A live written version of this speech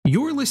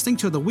You're listening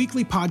to the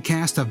weekly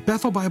podcast of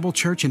Bethel Bible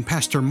Church and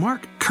Pastor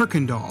Mark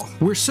Kirkendall.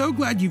 We're so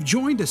glad you've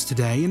joined us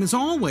today, and as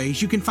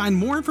always, you can find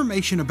more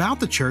information about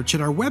the church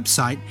at our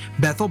website,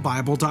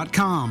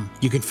 bethelbible.com.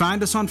 You can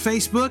find us on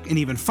Facebook and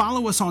even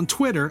follow us on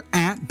Twitter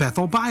at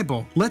Bethel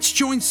Bible. Let's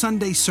join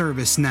Sunday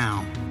service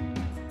now.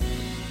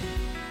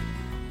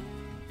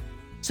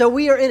 So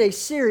we are in a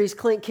series,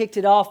 Clint kicked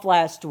it off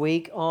last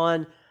week,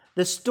 on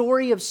the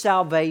story of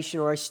salvation,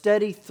 or a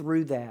study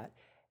through that.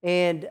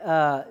 And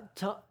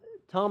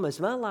Thomas,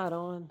 is my light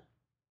on?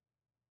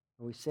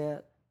 Are we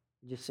set?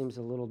 It just seems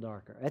a little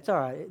darker. That's all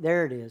right.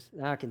 There it is.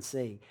 Now I can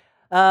see.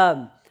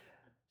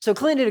 So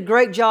Clint did a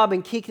great job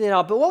in kicking it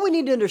off. But what we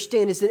need to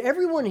understand is that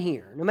everyone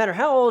here, no matter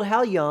how old,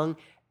 how young,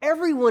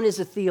 everyone is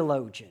a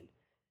theologian.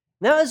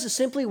 Now is a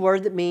simply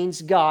word that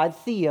means God,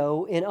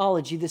 theo, and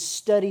ology, the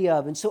study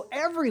of. And so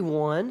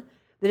everyone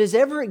that has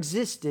ever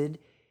existed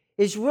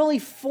is really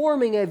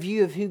forming a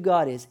view of who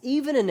God is,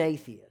 even an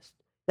atheist.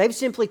 They've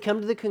simply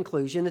come to the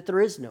conclusion that there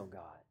is no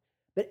God.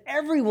 But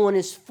everyone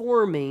is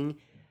forming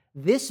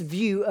this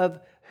view of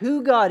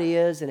who God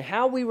is and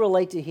how we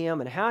relate to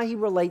Him and how He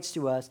relates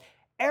to us.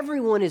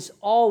 Everyone is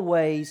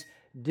always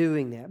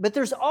doing that. But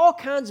there's all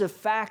kinds of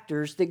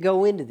factors that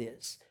go into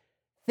this.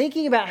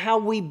 Thinking about how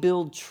we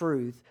build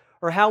truth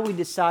or how we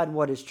decide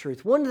what is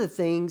truth. One of the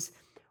things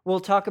we'll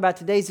talk about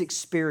today is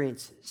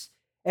experiences.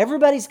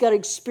 Everybody's got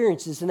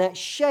experiences, and that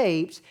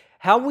shapes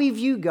how we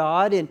view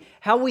God and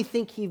how we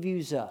think He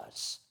views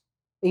us.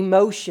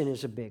 Emotion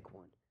is a big one.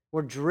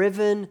 We're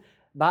driven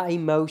by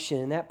emotion,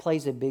 and that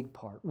plays a big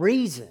part.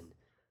 Reason.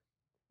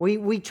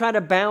 We try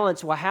to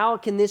balance, well, how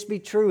can this be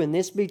true and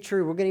this be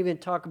true? We're going to even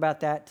talk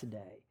about that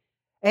today.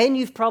 And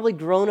you've probably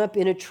grown up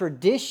in a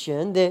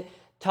tradition that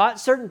taught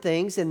certain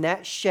things, and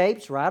that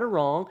shapes, right or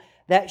wrong,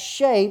 that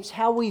shapes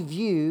how we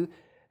view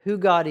who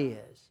God is.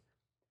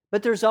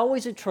 But there's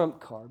always a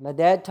trump card. My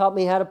dad taught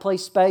me how to play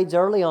spades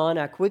early on.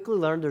 I quickly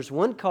learned there's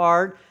one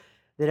card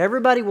that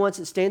everybody wants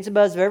that stands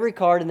above every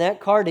card, and that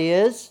card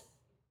is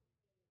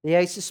the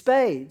ace of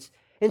spades.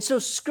 And so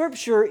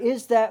Scripture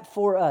is that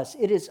for us.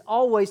 It is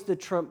always the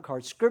trump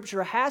card.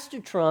 Scripture has to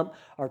trump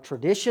our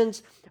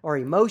traditions, our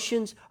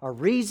emotions, our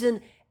reason,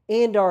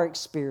 and our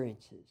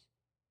experiences.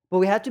 But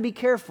we have to be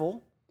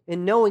careful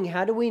in knowing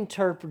how do we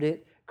interpret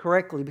it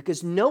correctly,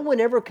 because no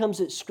one ever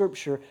comes at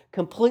Scripture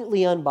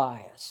completely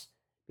unbiased.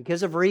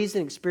 Because of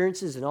reason,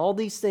 experiences, and all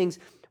these things,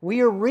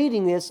 we are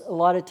reading this a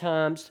lot of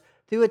times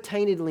through a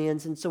tainted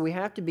lens, and so we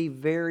have to be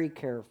very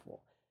careful.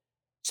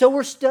 So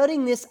we're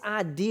studying this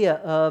idea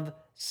of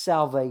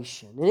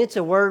salvation. And it's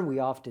a word we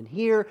often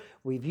hear,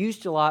 we've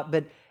used a lot,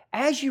 but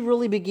as you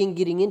really begin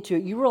getting into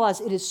it, you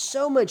realize it is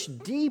so much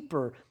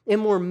deeper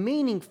and more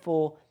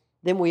meaningful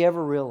than we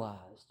ever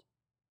realized.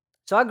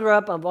 So I grew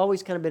up, I've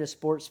always kind of been a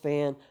sports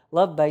fan,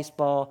 love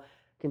baseball,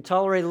 can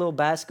tolerate a little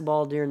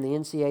basketball during the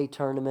NCAA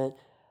tournament,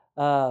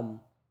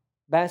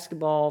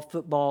 basketball,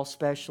 football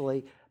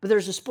especially, but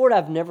there's a sport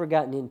I've never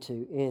gotten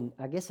into, and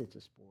I guess it's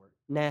a sport,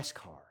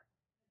 NASCAR.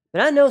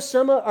 But I know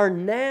some are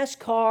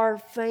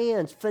NASCAR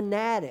fans,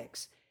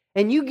 fanatics,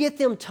 and you get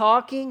them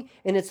talking,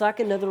 and it's like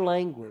another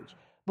language.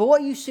 But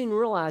what you soon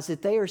realize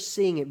that they are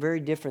seeing it very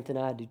different than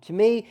I do. To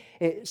me,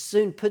 it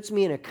soon puts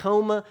me in a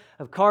coma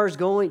of cars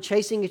going,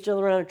 chasing each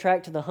other around a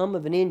track to the hum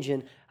of an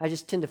engine. I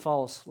just tend to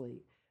fall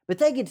asleep. But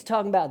they get to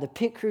talking about the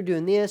pit crew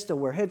doing this, they'll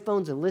wear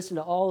headphones and listen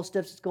to all the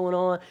stuff that's going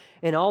on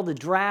and all the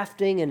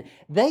drafting, and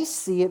they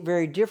see it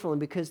very differently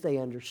because they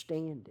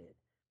understand it.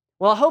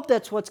 Well, I hope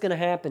that's what's going to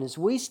happen as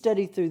we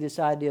study through this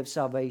idea of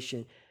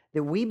salvation,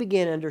 that we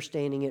begin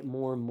understanding it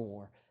more and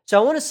more. So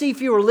I want to see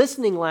if you were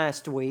listening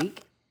last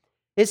week.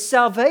 Is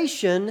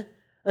salvation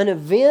an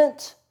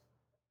event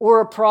or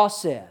a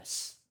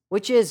process?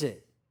 Which is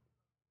it?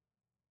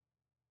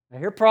 I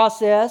hear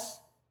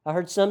process. I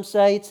heard some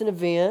say it's an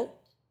event.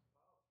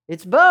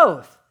 It's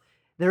both.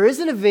 There is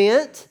an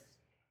event,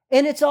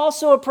 and it's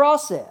also a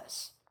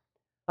process.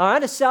 All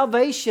right, is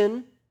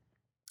salvation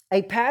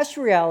a past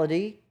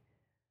reality,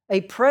 a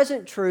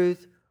present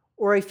truth,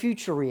 or a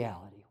future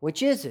reality?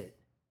 Which is it?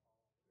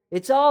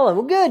 It's all of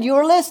them. Well, good, you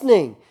were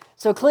listening.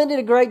 So Clint did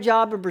a great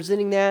job in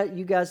presenting that.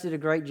 You guys did a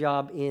great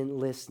job in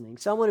listening.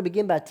 So I want to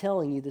begin by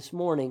telling you this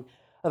morning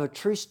of a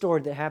true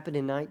story that happened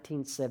in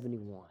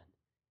 1971.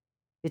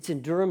 It's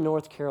in Durham,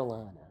 North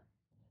Carolina.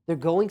 They're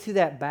going through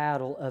that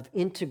battle of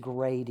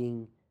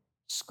integrating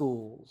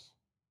schools,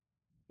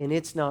 and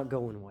it's not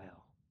going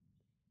well.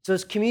 So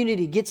this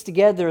community gets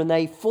together and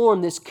they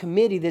form this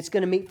committee that's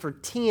going to meet for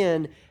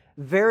 10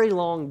 very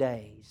long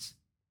days.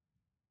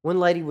 One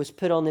lady was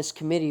put on this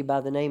committee by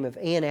the name of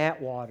Ann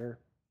Atwater,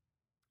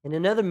 and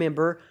another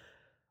member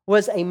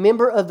was a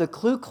member of the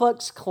Ku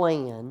Klux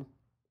Klan,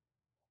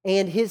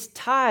 and his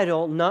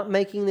title, not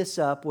making this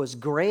up, was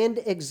Grand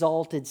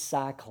Exalted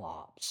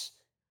Cyclops.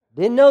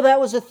 Didn't know that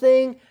was a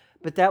thing,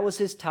 but that was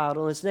his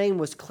title. His name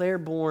was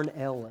Claiborne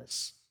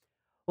Ellis.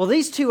 Well,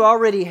 these two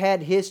already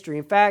had history.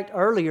 In fact,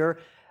 earlier,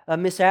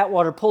 Miss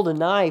Atwater pulled a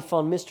knife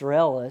on Mr.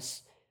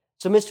 Ellis.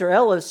 So Mr.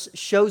 Ellis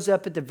shows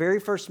up at the very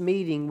first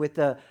meeting with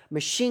a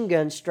machine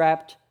gun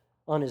strapped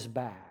on his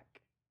back.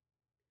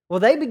 Well,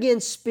 they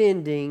began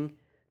spending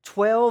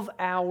 12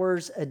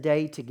 hours a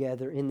day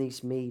together in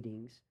these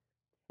meetings.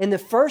 And the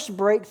first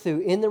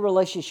breakthrough in the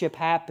relationship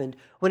happened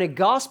when a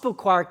gospel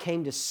choir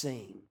came to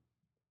sing.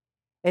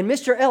 And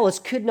Mr. Ellis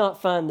could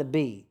not find the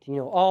beat,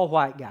 all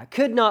white guy,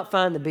 could not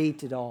find the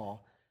beat at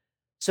all.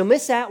 So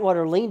Miss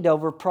Atwater leaned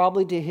over,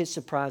 probably to his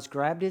surprise,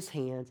 grabbed his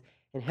hands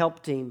and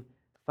helped him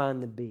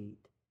find the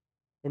beat.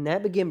 And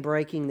that began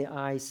breaking the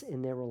ice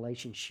in their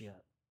relationship.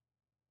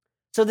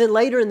 So then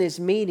later in these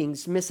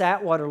meetings, Miss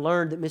Atwater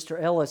learned that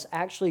Mr. Ellis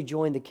actually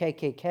joined the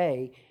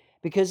KKK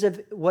because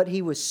of what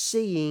he was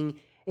seeing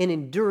and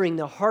enduring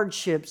the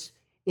hardships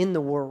in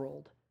the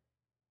world.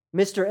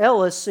 Mr.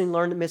 Ellis soon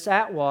learned that Miss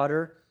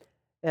Atwater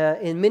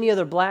and many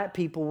other black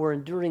people were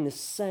enduring the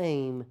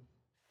same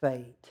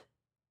fate.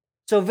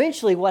 So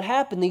eventually what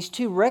happened, these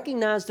two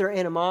recognized their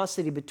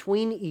animosity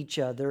between each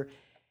other,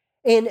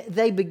 and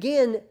they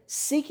began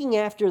seeking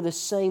after the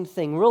same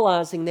thing,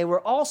 realizing they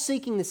were all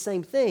seeking the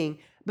same thing,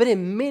 but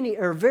in many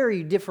or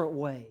very different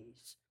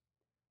ways.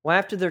 Well,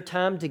 after their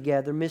time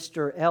together,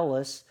 Mr.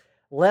 Ellis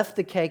left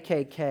the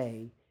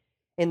KKK,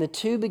 and the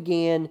two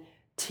began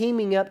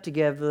teaming up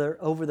together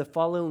over the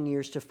following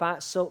years to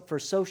fight for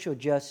social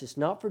justice,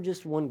 not for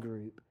just one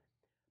group,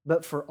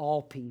 but for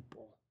all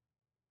people.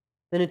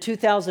 Then in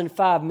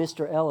 2005,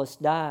 Mr. Ellis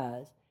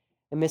dies,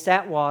 and Miss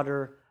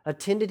Atwater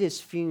attended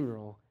his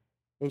funeral,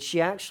 and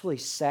she actually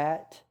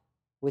sat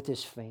with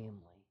his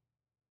family.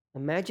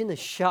 Imagine the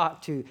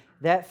shock to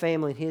that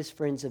family and his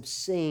friends of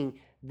seeing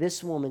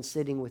this woman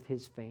sitting with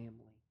his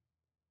family.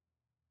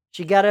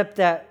 She got up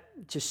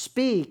to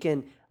speak,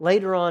 and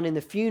later on in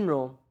the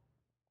funeral,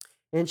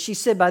 and she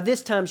said by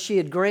this time she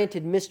had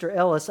granted Mr.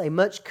 Ellis a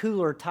much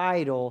cooler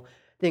title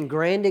than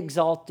Grand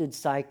Exalted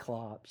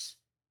Cyclops.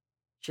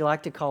 She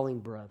liked to call him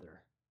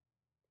brother.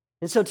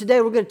 And so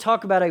today we're going to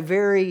talk about a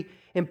very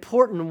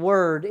important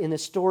word in the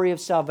story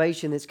of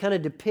salvation that's kind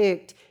of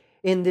depicted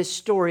in this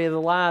story of the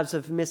lives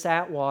of Miss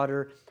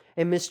Atwater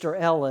and Mr.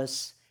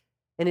 Ellis,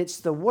 and it's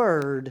the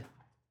word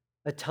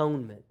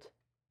atonement.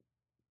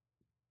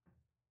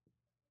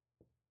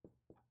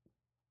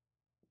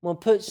 I'm going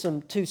to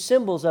put two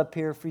symbols up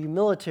here for you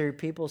military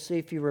people, see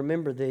if you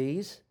remember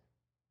these.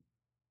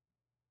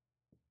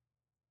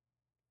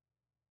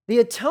 The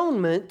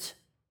atonement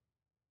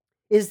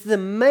is the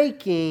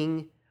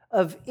making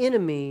of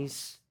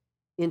enemies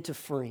into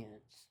friends.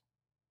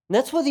 And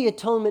that's what the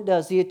atonement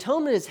does. The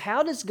atonement is,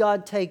 how does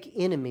God take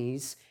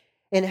enemies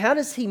and how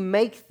does He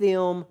make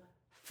them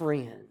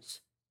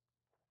friends?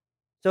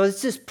 So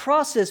it's this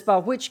process by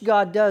which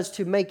God does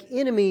to make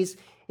enemies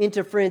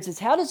into friends. It's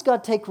how does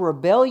God take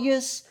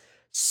rebellious,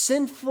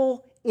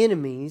 sinful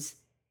enemies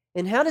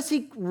and how does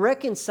He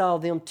reconcile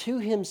them to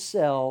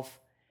Himself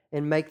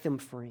and make them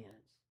friends?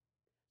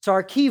 So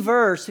our key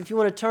verse, if you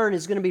want to turn,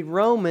 is going to be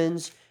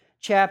Romans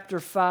chapter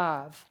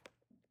 5.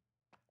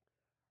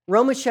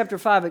 Romans chapter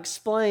 5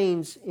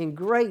 explains in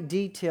great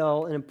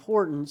detail and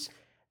importance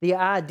the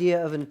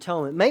idea of an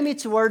atonement. Maybe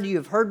it's a word you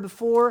have heard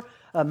before.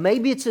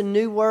 Maybe it's a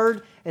new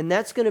word, and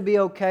that's going to be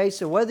okay.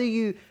 So whether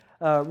you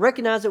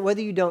recognize it,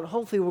 whether you don't,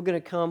 hopefully we're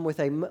going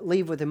to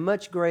leave with a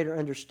much greater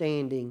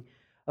understanding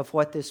of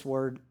what this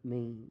word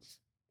means.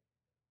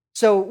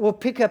 So we'll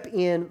pick up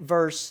in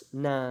verse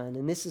 9,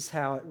 and this is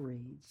how it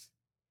reads.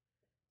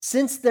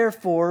 Since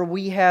therefore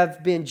we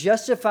have been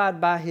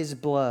justified by His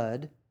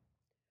blood,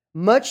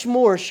 much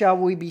more shall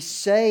we be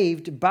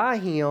saved by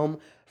Him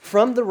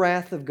from the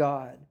wrath of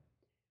God.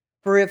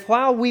 For if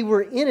while we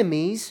were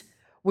enemies,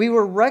 we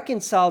were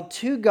reconciled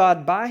to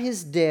God by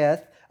His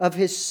death of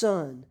His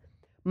Son,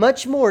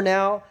 much more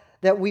now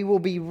that we will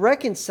be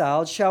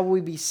reconciled, shall we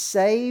be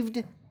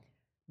saved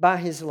by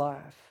His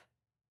life.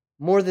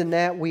 More than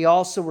that, we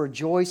also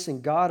rejoice in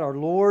God our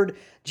Lord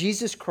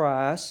Jesus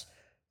Christ,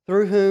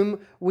 through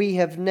whom we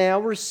have now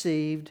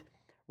received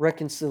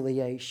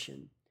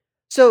reconciliation.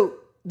 So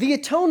the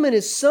atonement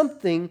is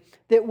something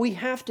that we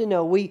have to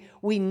know.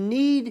 We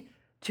need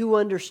to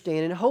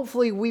understand, and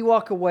hopefully we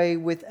walk away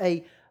with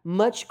a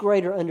much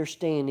greater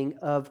understanding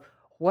of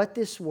what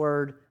this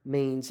word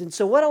means. And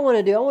so what I want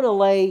to do, I want to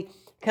lay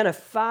kind of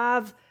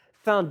 5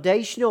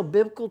 foundational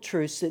biblical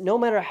truths that no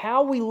matter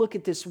how we look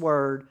at this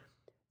word,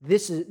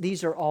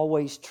 these are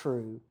always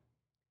true.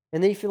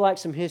 And then if you like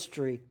some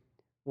history,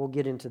 we'll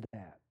get into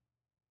that.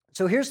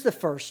 So here's the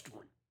first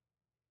one.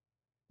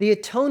 The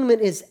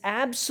atonement is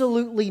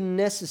absolutely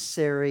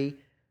necessary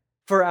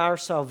for our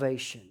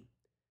salvation.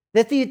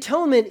 That the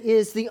atonement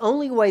is the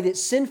only way that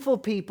sinful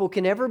people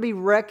can ever be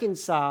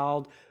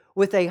reconciled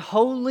with a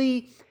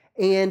holy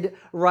and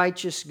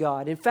righteous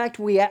God. In fact,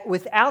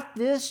 without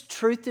this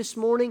truth this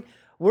morning,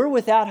 we're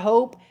without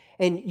hope,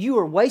 and you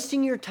are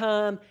wasting your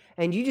time,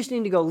 and you just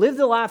need to go live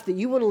the life that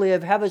you want to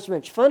live, have as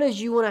much fun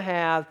as you want to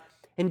have,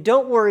 and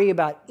don't worry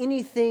about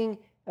anything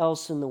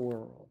else in the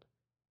world.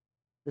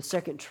 The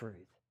second truth.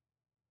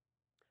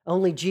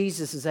 Only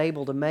Jesus is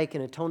able to make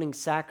an atoning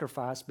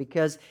sacrifice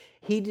because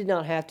He did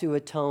not have to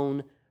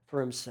atone for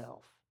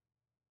Himself.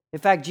 In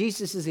fact,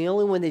 Jesus is the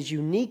only one that's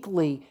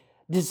uniquely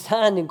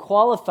designed and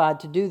qualified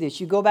to do this.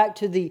 You go back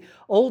to the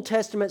Old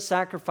Testament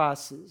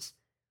sacrifices.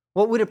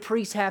 What would a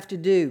priest have to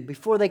do?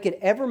 Before they could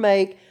ever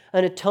make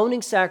an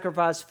atoning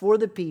sacrifice for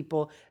the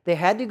people, they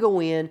had to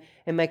go in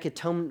and make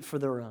atonement for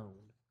their own.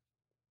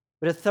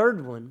 But a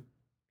third one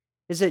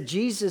is that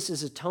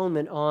Jesus'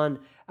 atonement on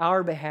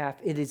our behalf,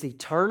 it is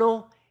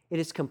eternal, it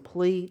is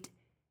complete,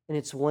 and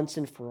it's once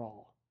and for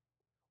all.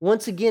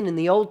 Once again, in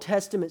the Old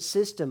Testament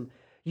system,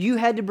 you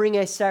had to bring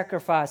a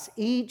sacrifice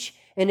each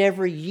and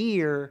every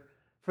year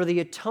for the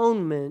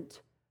atonement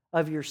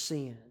of your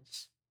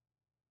sins.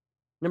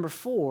 Number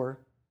 4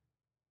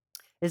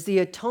 is the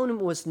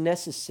atonement was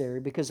necessary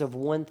because of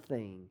one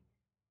thing,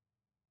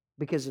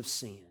 because of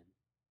sin.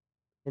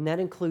 And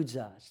that includes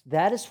us.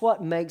 That is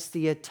what makes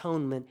the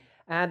atonement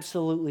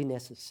absolutely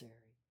necessary.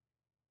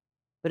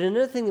 But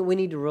another thing that we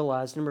need to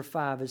realize, number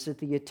 5, is that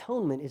the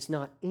atonement is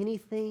not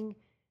anything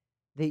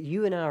that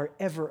you and I are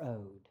ever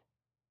owed.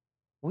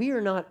 We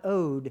are not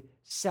owed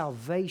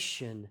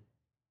salvation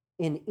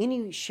in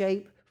any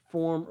shape,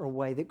 form, or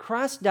way. That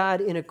Christ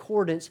died in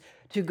accordance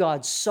to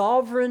God's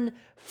sovereign,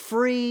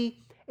 free,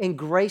 and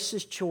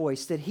gracious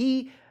choice. That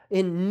He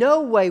in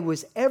no way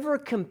was ever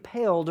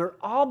compelled or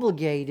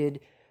obligated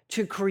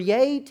to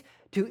create,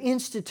 to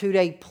institute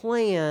a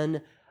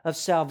plan of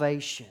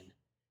salvation.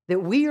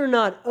 That we are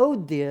not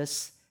owed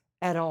this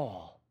at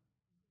all.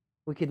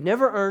 We could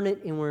never earn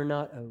it, and we're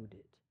not owed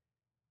it.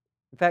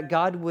 In fact,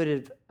 God would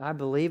have, I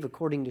believe,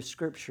 according to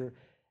Scripture,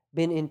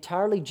 been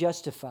entirely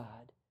justified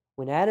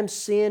when Adam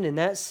sinned, and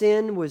that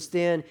sin was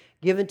then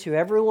given to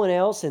everyone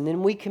else, and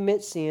then we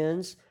commit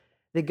sins,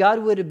 that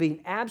God would have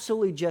been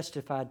absolutely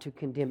justified to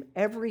condemn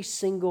every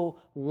single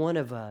one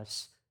of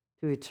us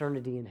to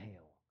eternity in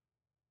hell.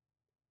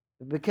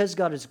 But because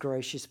God is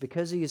gracious,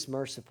 because He is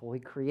merciful, He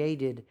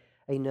created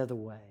another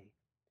way.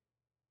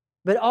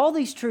 But all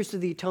these truths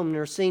of the atonement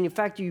are seen. In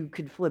fact, you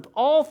could flip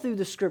all through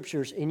the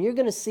Scriptures and you're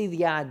going to see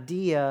the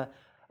idea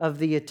of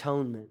the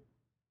atonement.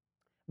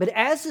 But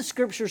as the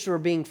Scriptures are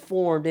being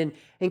formed and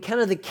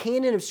kind of the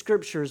canon of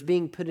Scripture is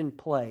being put in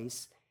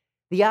place,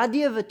 the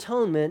idea of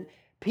atonement,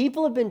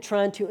 people have been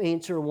trying to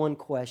answer one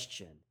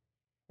question.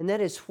 And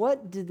that is,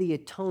 what did the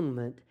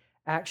atonement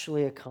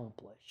actually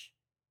accomplish?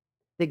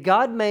 That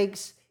God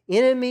makes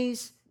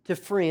enemies to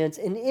friends,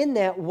 and in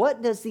that,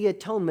 what does the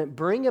atonement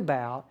bring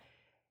about?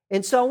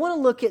 And so I want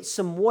to look at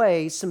some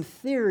ways, some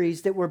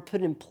theories that were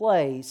put in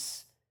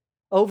place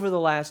over the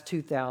last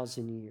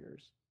 2,000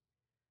 years.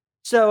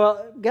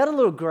 So I've got a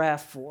little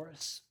graph for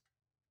us.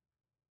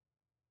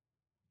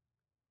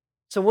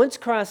 So once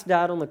Christ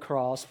died on the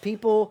cross,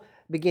 people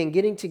began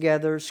getting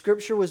together,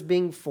 Scripture was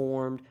being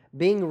formed,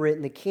 being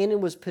written, the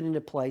canon was put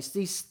into place.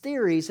 These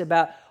theories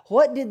about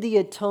what did the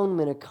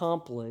atonement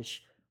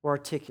accomplish were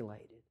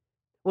articulated.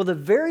 Well, the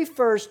very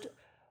first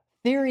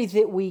theory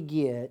that we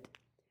get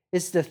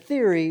is the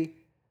theory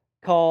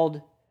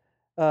called,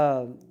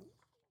 how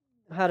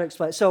to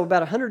explain? So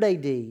about 100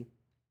 AD,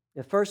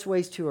 the first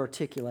ways to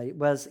articulate it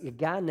was a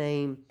guy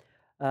named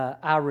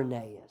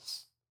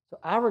Irenaeus. So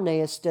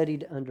Irenaeus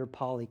studied under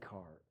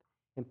Polycarp,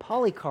 and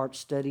Polycarp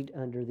studied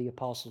under the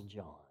Apostle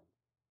John.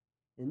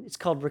 And it's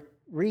called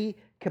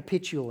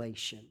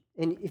recapitulation.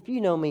 And if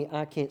you know me,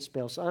 I can't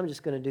spell, so I'm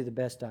just going to do the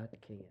best I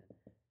can.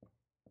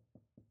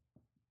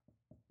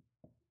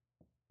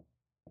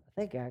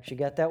 I think I actually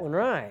got that one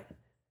right.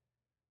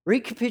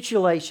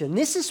 Recapitulation.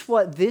 This is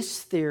what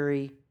this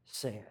theory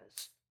says.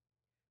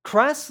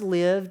 Christ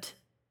lived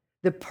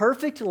the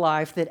perfect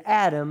life that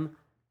Adam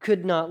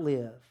could not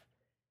live.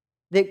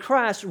 That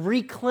Christ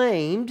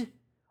reclaimed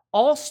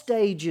all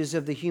stages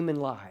of the human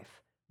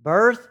life: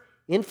 birth,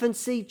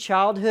 infancy,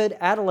 childhood,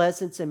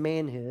 adolescence, and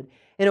manhood,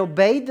 and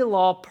obeyed the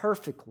law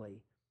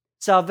perfectly.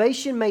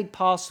 Salvation made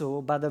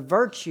possible by the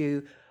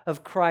virtue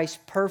of Christ's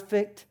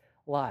perfect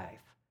life.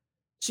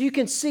 So you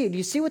can see, do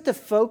you see what the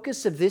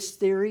focus of this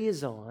theory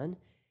is on?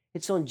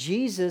 It's on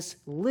Jesus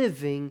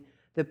living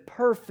the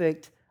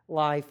perfect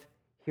life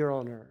here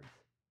on earth.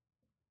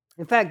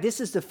 In fact,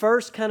 this is the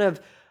first kind of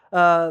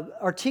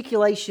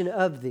articulation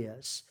of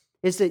this,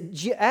 is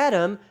that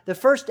Adam, the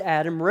first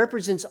Adam,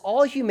 represents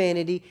all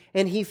humanity,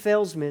 and he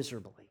fails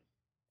miserably.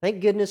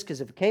 Thank goodness,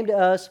 because if it came to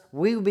us,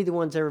 we would be the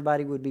ones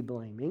everybody would be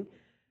blaming.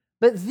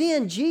 But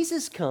then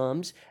Jesus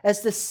comes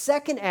as the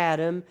second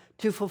Adam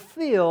to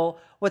fulfill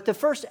what the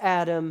first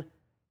Adam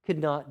could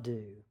not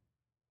do.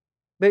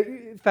 But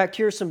in fact,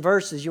 here are some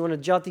verses. You want to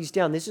jot these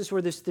down. This is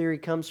where this theory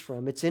comes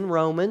from. It's in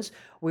Romans.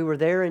 We were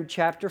there in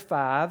chapter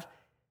 5.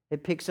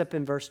 It picks up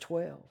in verse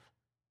 12.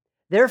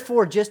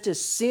 Therefore, just as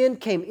sin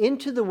came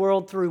into the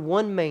world through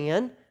one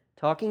man,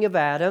 talking of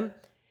Adam,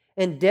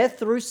 and death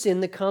through sin,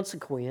 the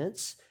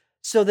consequence,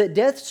 so that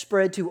death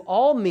spread to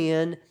all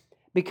men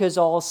because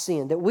all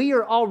sinned. That we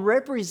are all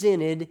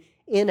represented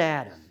in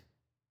Adam.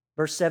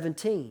 Verse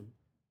 17.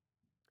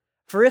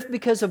 For if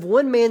because of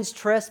one man's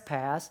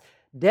trespass,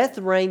 death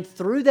reigned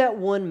through that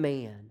one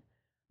man,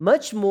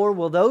 much more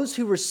will those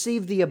who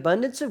receive the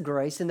abundance of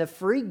grace and the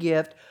free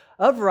gift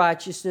of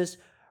righteousness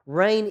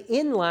reign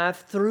in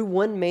life through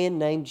one man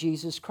named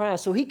Jesus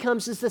Christ. So he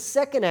comes as the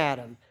second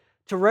Adam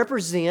to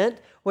represent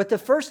what the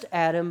first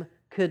Adam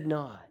could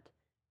not.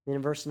 Then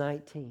in verse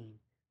 19,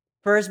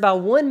 For as by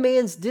one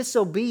man's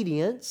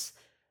disobedience,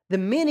 the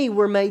many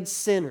were made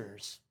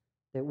sinners,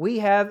 that we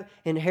have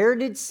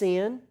inherited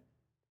sin,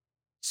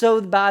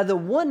 so by the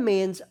one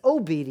man's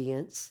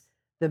obedience,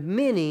 the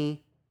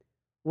many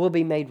will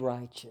be made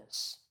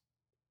righteous.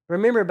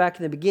 Remember back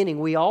in the beginning,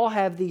 we all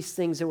have these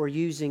things that we're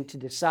using to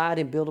decide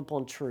and build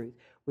upon truth.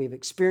 We have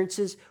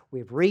experiences, we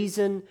have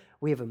reason,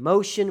 we have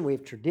emotion, we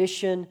have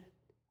tradition,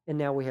 and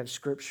now we have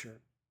Scripture.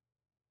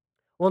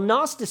 Well,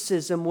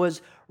 Gnosticism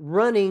was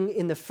running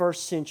in the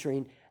first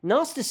century.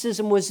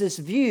 Gnosticism was this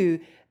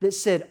view that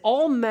said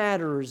all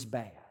matter is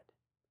bad.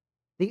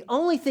 The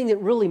only thing that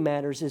really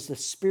matters is the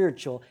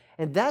spiritual,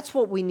 and that's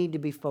what we need to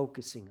be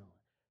focusing on.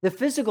 The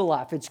physical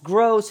life, it's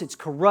gross, it's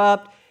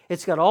corrupt,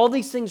 it's got all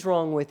these things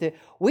wrong with it.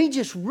 We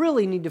just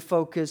really need to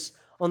focus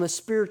on the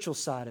spiritual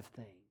side of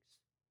things.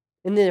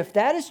 And then if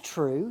that is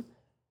true,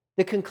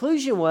 the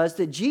conclusion was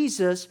that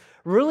Jesus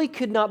really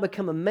could not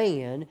become a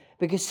man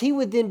because he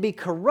would then be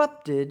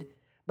corrupted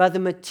by the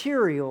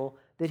material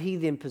that he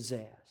then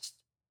possessed.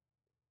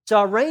 So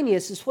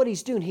Irenaeus is what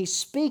he's doing. He's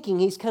speaking,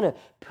 he's kind of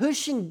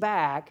pushing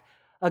back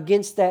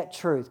against that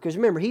truth. Because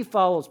remember, he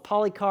follows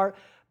Polycarp.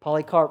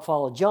 Polycarp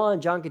followed John.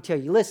 John could tell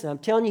you, listen, I'm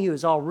telling you, he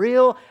was all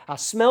real. I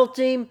smelt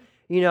him.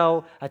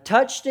 I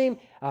touched him.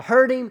 I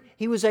heard him.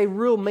 He was a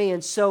real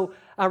man. So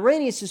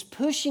Irenaeus is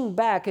pushing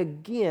back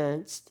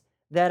against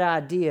that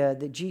idea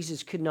that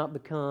Jesus could not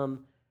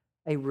become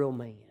a real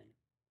man.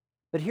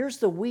 But here's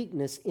the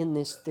weakness in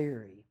this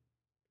theory.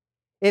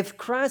 If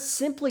Christ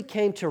simply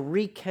came to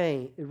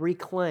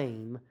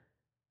reclaim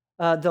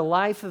the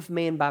life of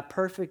man by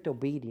perfect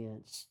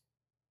obedience,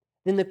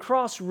 then the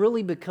cross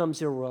really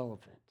becomes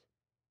irrelevant.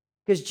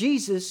 Because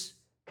Jesus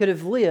could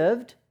have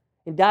lived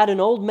and died an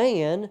old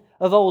man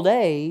of old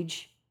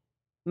age,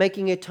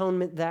 making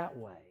atonement that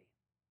way.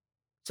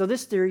 So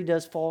this theory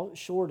does fall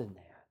short in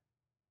that.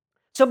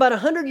 So about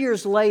 100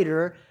 years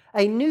later,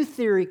 a new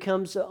theory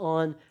comes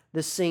on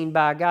the scene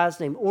by a guy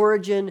named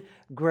Origen,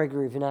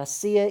 Gregory of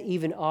Nicaea,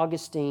 even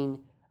Augustine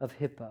of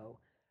Hippo.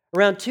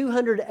 Around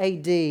 200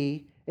 AD,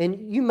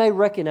 and you may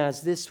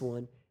recognize this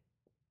one,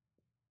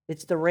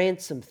 it's the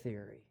ransom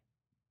theory.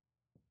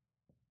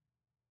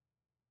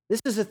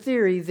 This is a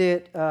theory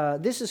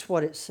that, this is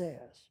what it says.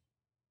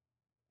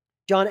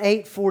 John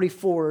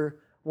 8:44,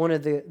 one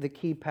of the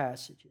key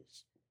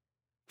passages.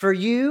 For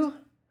you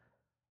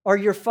are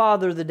your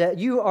father,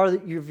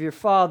 your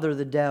father,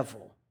 the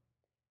devil,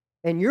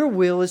 and your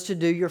will is to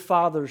do your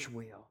father's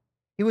will.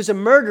 He was a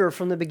murderer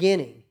from the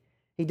beginning.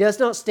 He does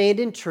not stand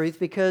in truth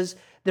because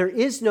there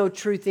is no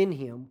truth in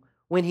him.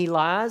 When he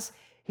lies,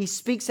 he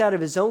speaks out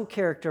of his own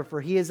character,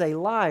 for he is a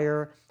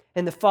liar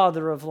and the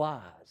father of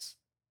lies.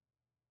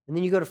 And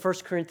then you go to 1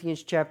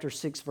 Corinthians chapter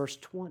 6, verse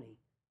 20.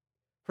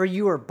 For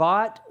you are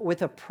bought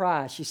with a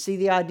price. You see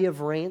the idea of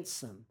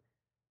ransom.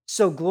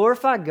 So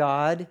glorify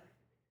God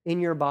in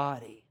your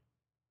body.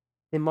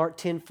 In Mark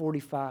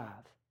 10:45.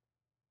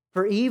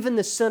 For even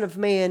the Son of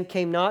Man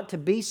came not to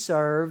be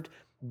served,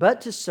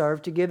 but to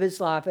serve, to give his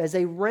life as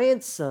a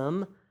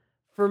ransom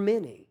for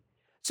many.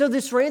 So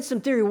this ransom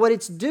theory, what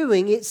it's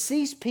doing, it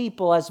sees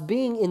people as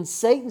being in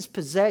Satan's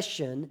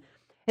possession,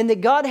 and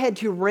that God had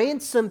to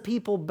ransom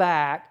people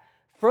back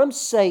from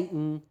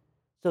Satan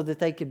so that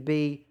they could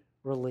be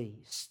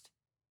released.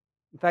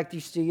 In fact, you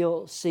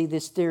still see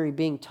this theory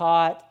being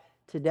taught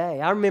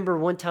today. I remember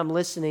one time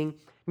listening,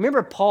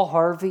 remember Paul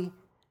Harvey?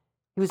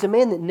 He was a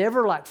man that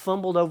never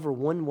fumbled over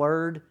one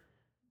word.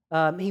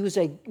 He was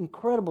an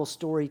incredible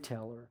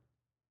storyteller.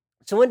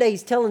 So one day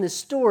he's telling this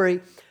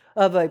story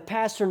of a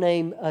pastor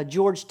named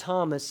George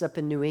Thomas up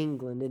in New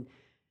England. And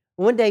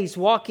one day he's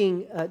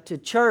walking to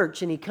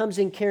church and he comes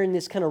in carrying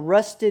this kind of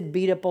rusted,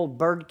 beat up old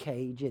bird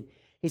cage. And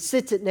he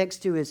sits it next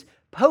to his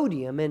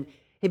podium and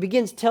he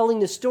begins telling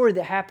the story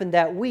that happened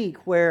that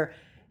week where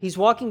he's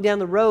walking down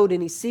the road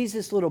and he sees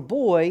this little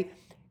boy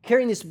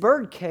carrying this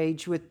bird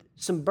cage with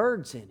some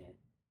birds in it.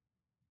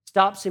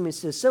 Stops him and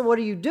says, "Son, what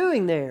are you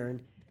doing there?"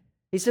 And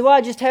he said, "Well,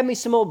 I just had me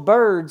some old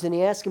birds." And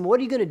he asked him,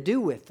 "What are you going to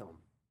do with them?"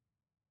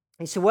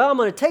 He said, "Well, I'm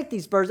going to take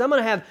these birds. I'm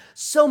going to have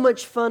so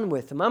much fun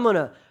with them. I'm going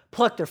to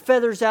pluck their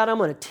feathers out. I'm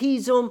going to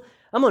tease them.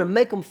 I'm going to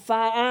make them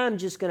fight. I'm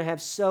just going to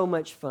have so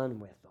much fun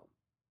with them."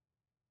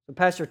 So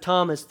Pastor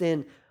Thomas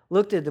then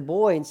looked at the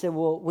boy and said,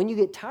 "Well, when you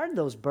get tired of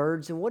those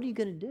birds, then what are you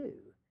going to do?"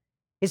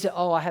 He said,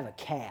 "Oh, I have a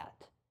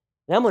cat.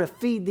 And I'm going to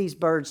feed these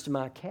birds to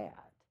my cat."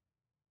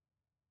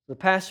 The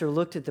pastor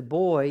looked at the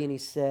boy and he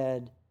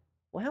said,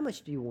 "Well, how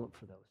much do you want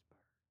for those birds?"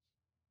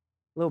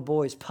 The little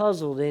boy is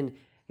puzzled and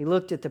he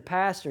looked at the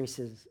pastor and he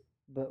says,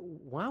 "But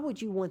why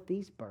would you want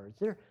these birds?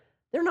 They're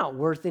not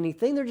worth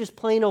anything. They're just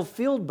plain old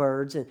field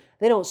birds and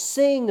they don't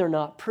sing. They're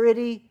not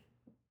pretty."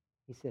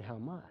 He said, "How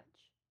much?"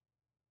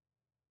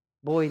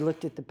 Boy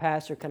looked at the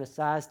pastor, kind of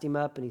sized him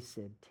up and he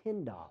said,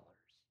 $10.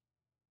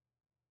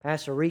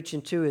 Pastor reached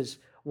into his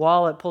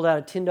wallet, pulled out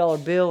a $10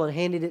 bill and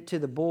handed it to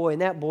the boy,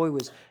 and that boy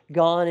was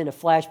gone in a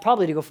flash,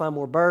 probably to go find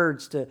more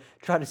birds to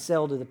try to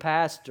sell to the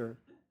pastor.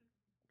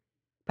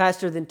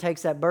 Pastor then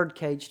takes that bird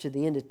cage to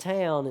the end of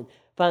town and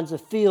finds a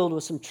field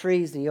with some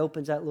trees, and he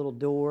opens that little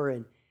door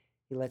and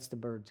he lets the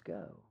birds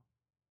go.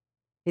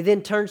 He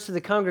then turns to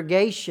the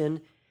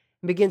congregation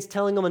and begins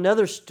telling them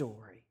another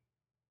story.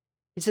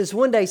 He says,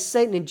 one day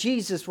Satan and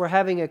Jesus were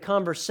having a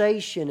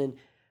conversation, and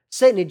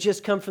Satan had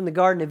just come from the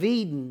Garden of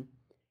Eden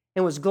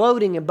and was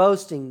gloating and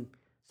boasting,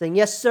 saying,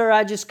 yes, sir,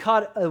 I just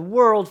caught a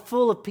world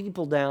full of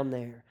people down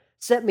there.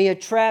 Set me a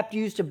trap,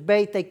 used a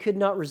bait they could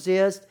not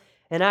resist,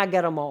 and I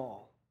got them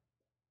all.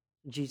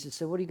 Jesus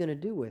said, what are you going to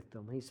do with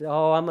them? He said,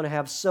 oh, I'm going to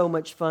have so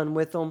much fun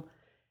with them.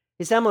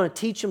 He said, I'm going to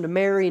teach them to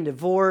marry and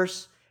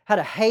divorce, how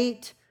to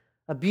hate,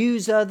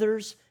 abuse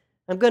others.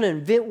 I'm going to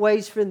invent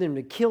ways for them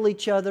to kill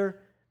each other.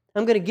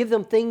 I'm going to give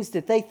them things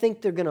that they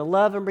think they're going to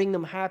love and bring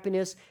them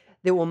happiness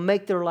that will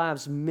make their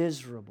lives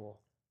miserable.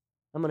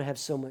 I'm going to have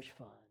so much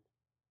fun.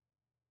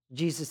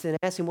 Jesus then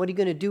asked him, what are you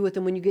going to do with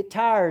them when you get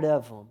tired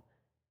of them?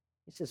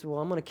 He says, well,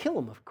 I'm going to kill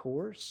them, of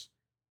course.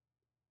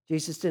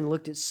 Jesus then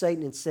looked at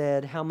Satan and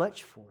said, how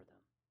much for them?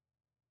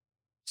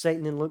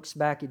 Satan then looks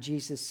back at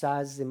Jesus,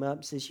 sizes him up,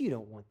 and says, you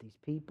don't want these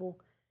people.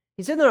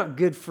 He said, they're not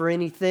good for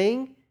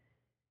anything.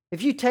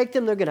 If you take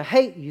them, they're going to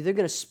hate you. They're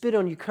going to spit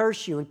on you,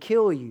 curse you, and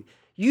kill you.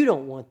 You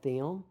don't want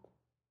them.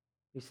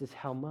 He says,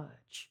 how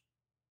much?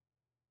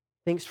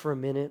 Thinks for a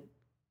minute.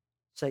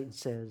 Satan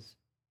says,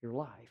 your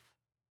life.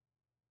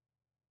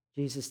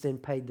 Jesus then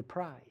paid the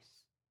price.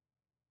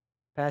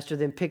 Pastor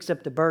then picks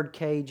up the bird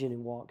cage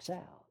and walks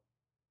out.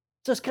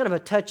 So it's kind of a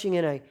touching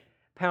and a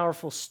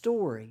powerful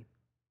story.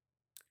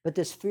 But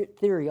this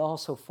theory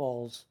also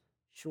falls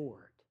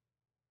short.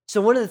 So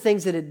one of the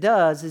things that it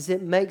does is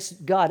it makes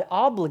God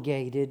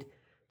obligated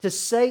to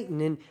Satan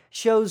and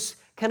shows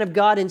kind of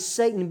God and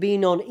Satan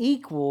being on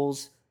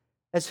equals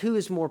as who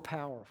is more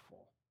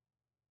powerful.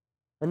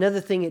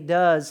 Another thing it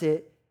does,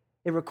 it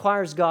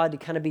requires God to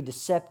kind of be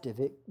deceptive.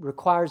 It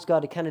requires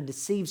God to kind of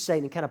deceive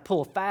Satan and kind of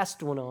pull a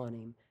fast one on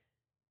him.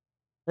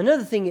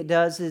 Another thing it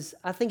does is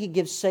I think it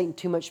gives Satan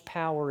too much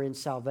power in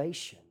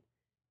salvation.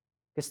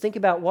 Because think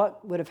about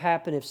what would have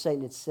happened if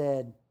Satan had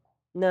said,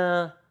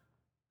 nah,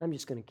 I'm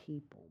just going to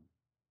keep them.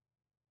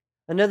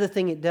 Another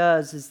thing it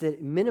does is that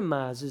it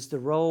minimizes the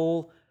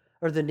role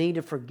or the need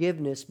of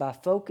forgiveness by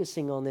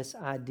focusing on this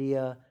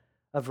idea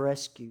of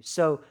rescue.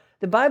 So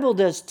the Bible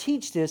does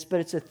teach this, but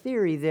it's a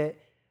theory that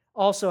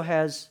also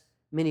has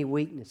many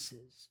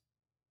weaknesses.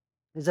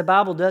 As the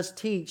Bible does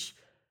teach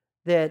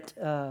that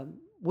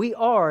we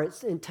are,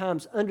 in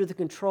times, under the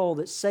control,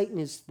 that Satan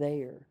is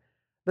there.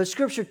 But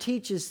Scripture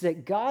teaches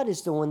that God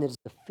is the one that is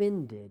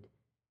offended,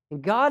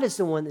 and God is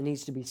the one that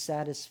needs to be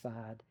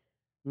satisfied,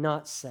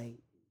 not Satan.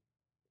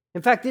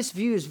 In fact, this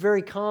view is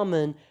very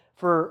common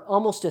for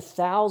almost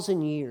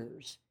 1,000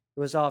 years. It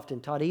was often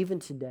taught, even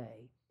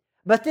today.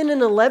 But then in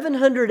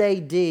 1100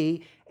 AD,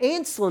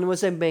 Anselm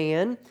was a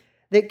man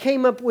that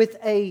came up with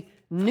a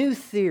new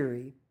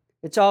theory.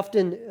 It's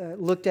often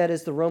looked at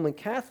as the Roman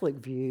Catholic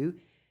view,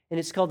 and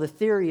it's called the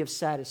theory of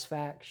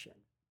satisfaction.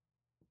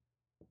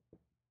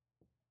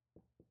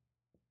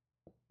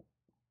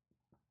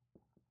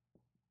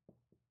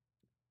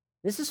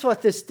 This is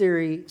what this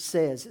theory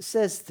says. It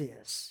says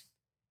this,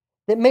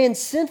 that man's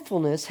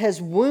sinfulness has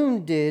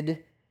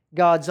wounded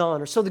God's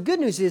honor. So the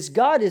good news is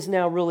God is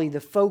now really the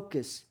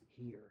focus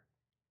here.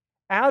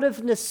 Out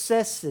of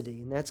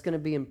necessity, and that's going to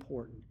be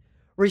important,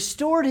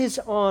 restored his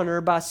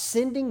honor by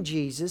sending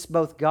Jesus,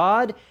 both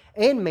God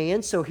and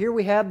man. So here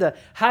we have the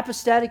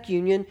hypostatic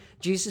union,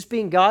 Jesus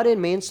being God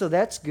and man, so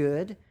that's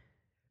good.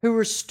 Who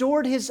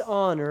restored his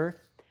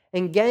honor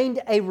and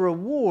gained a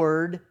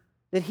reward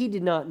that he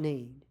did not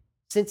need,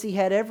 since he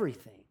had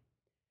everything.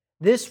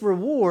 This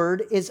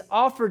reward is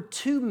offered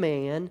to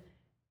man,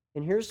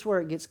 and here's where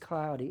it gets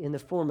cloudy, in the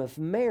form of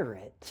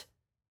merit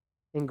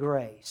and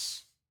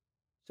grace.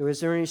 So is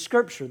there any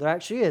scripture? There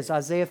actually is.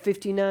 Isaiah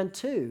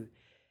 59:2.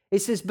 It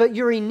says, but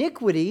your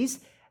iniquities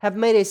have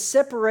made a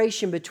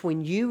separation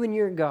between you and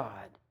your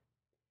God,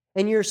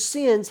 and your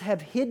sins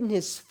have hidden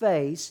his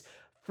face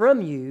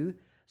from you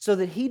so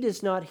that he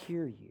does not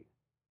hear you.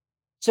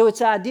 So it's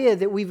the idea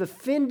that we've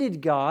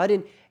offended God,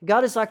 and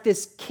God is like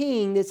this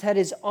king that's had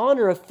his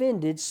honor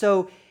offended,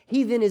 so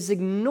he then is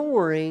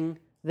ignoring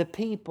the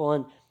people,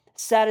 and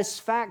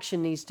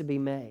satisfaction needs to be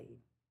made.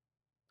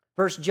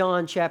 1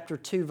 John chapter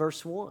 2,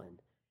 verse 1.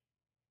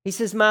 He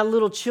says, my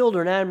little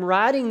children, I am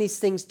writing these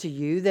things to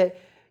you that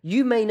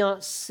you may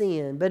not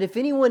sin. But if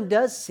anyone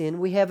does sin,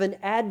 we have an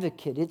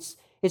advocate.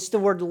 It's the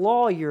word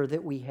lawyer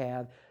that we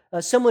have.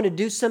 Someone to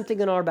do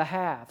something on our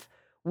behalf.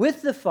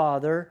 With the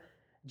Father,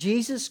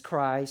 Jesus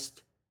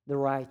Christ, the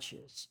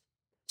righteous.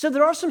 So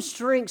there are some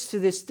strengths to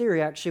this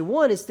theory, actually.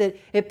 One is that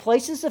it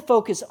places the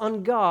focus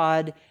on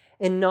God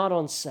and not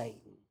on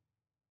Satan.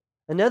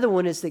 Another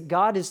one is that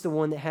God is the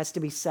one that has to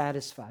be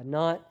satisfied,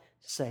 not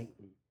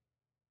Satan.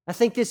 I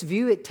think this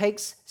view, it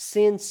takes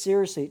sin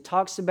seriously. It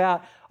talks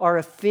about our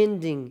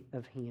offending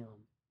of him.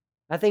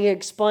 I think it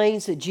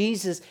explains that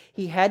Jesus,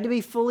 he had to be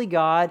fully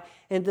God,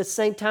 and at the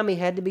same time, he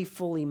had to be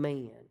fully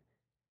man.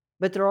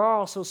 But there are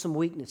also some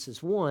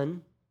weaknesses.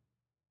 One,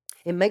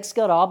 it makes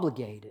God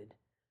obligated.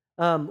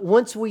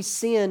 Once we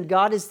sin,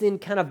 God is then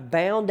kind of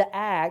bound to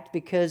act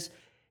because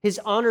his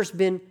honor's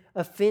been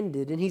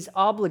offended, and he's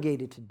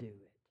obligated to do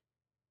it.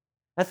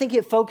 I think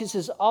it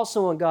focuses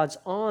also on God's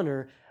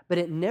honor, but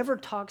it never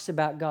talks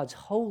about God's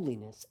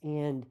holiness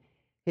and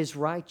His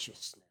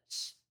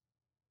righteousness.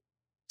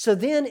 So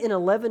then in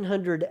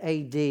 1100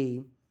 AD,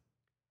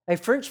 a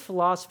French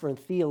philosopher and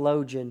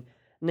theologian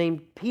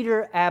named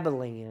Peter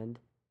Abelard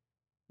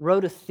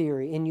wrote a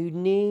theory, and you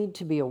need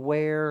to be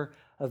aware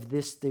of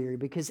this theory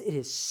because it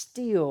is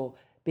still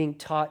being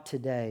taught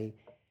today.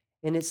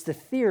 And it's the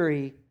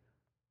theory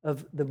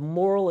of the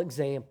moral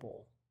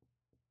example.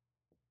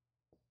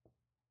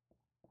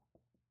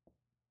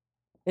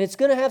 And it's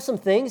going to have some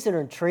things that are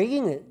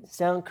intriguing, that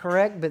sound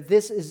correct, but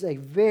this is a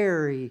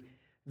very,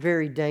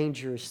 very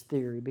dangerous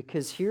theory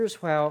because here's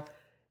how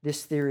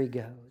this theory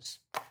goes.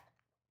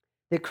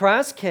 That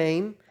Christ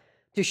came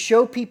to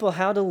show people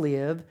how to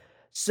live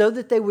so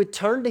that they would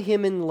turn to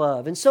Him in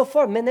love. And so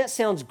far, man, that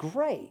sounds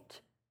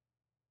great.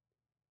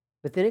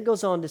 But then it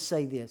goes on to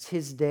say this: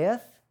 His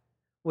death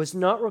was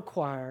not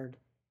required,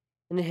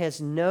 and it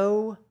has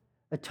no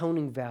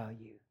atoning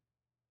value.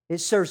 It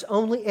serves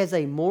only as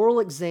a moral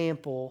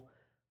example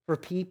for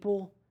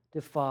people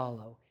to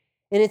follow.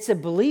 And it's a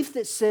belief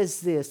that says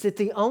this, that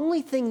the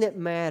only thing that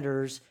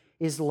matters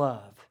is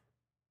love.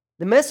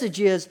 The message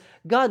is,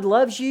 God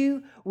loves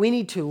you. We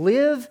need to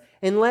live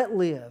and let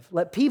live.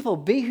 Let people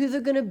be who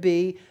they're going to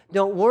be.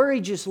 Don't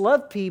worry, just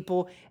love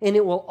people, and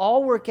it will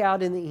all work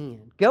out in the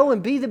end. Go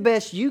and be the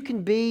best you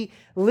can be.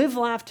 Live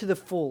life to the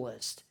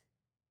fullest.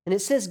 And it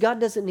says God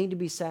doesn't need to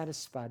be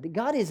satisfied, that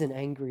God isn't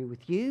angry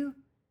with you.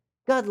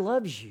 God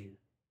loves you.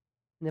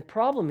 And the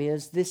problem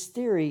is, this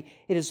theory,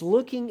 it is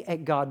looking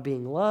at God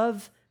being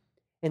love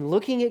and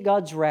looking at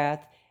God's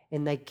wrath,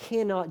 and they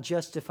cannot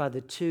justify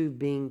the two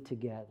being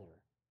together.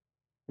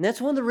 And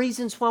that's one of the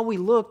reasons why we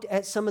looked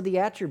at some of the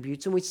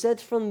attributes, and we said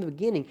from the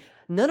beginning,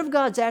 none of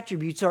God's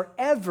attributes are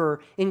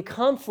ever in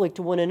conflict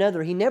to one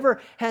another. He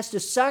never has to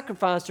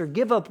sacrifice or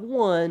give up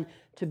one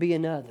to be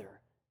another.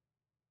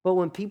 But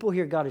when people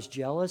hear God is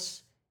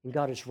jealous, and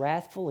God is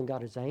wrathful, and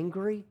God is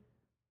angry,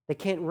 they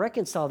can't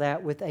reconcile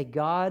that with a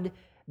God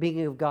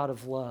being a God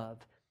of love.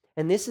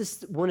 And this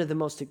is one of the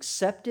most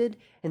accepted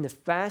and the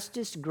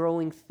fastest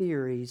growing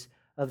theories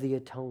of the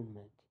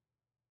atonement.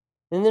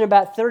 And then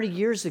about 30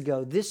 years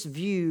ago, this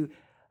view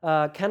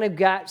kind of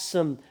got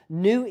some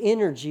new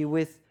energy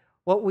with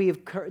what we have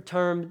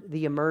termed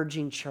the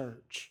emerging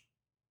church.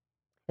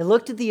 It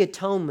looked at the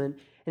atonement,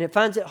 and it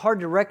finds it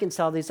hard to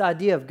reconcile this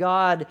idea of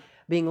God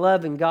being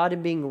love and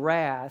God being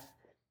wrath,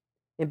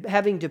 and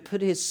having to put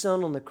His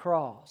Son on the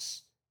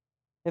cross.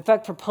 In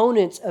fact,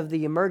 proponents of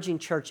the emerging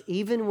church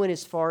even went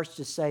as far as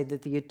to say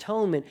that the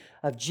atonement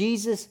of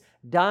Jesus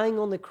dying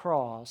on the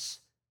cross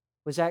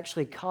was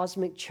actually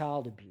cosmic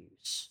child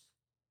abuse.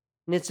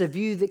 And it's a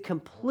view that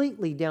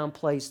completely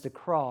downplays the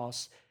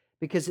cross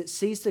because it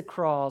sees the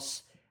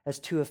cross as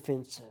too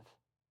offensive.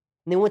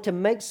 And they want to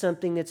make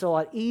something that's a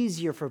lot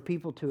easier for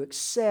people to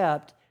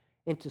accept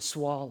and to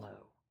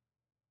swallow.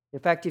 In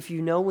fact, if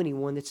you know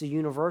anyone that's a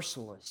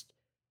universalist,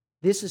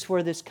 this is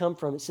where this comes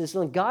from. It says,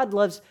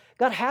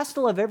 God has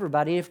to love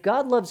everybody. And if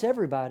God loves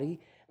everybody,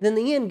 then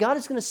in the end, God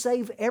is going to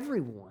save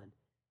everyone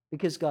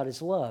because God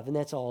is love. And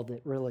that's all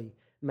that really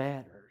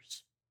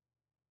matters.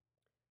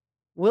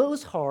 Well, it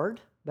was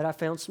hard, but I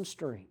found some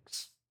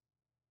strengths.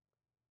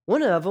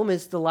 One of them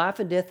is the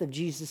life and death of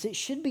Jesus. It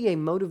should be a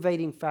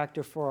motivating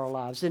factor for our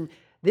lives. And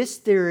this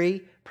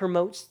theory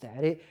promotes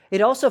that.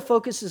 It also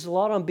focuses a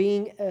lot on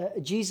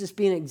Jesus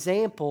being an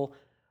example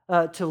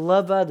to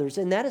love others.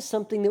 And that is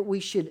something that we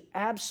should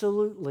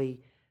absolutely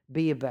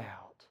be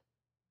about.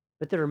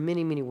 But there are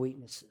many, many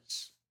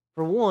weaknesses.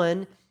 For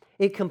one,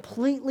 it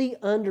completely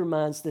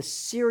undermines the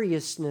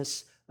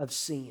seriousness of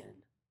sin.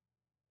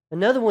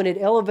 Another one, it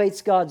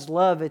elevates God's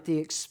love at the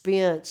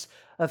expense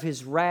of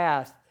His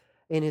wrath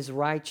and His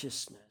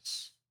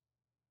righteousness.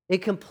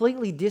 It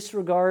completely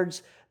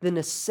disregards the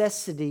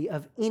necessity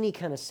of any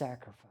kind of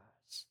sacrifice.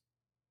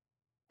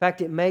 In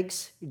fact, it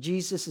makes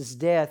Jesus'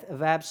 death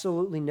of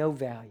absolutely no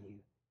value.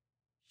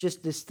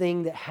 Just this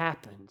thing that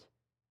happened.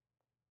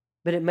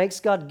 But it makes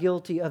God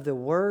guilty of the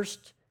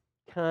worst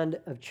kind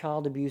of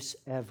child abuse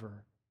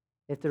ever,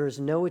 if there is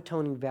no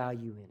atoning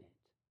value in it.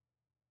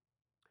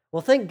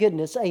 Well, thank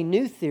goodness, a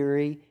new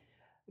theory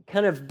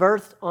kind of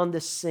birthed on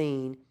the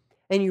scene,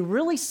 and you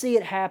really see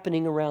it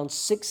happening around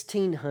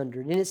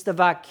 1600, and it's the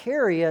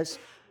vicarious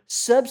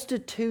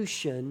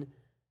substitution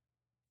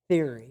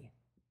theory.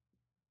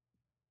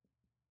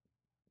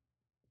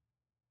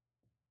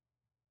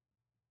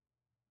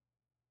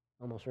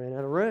 Almost ran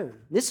out of room.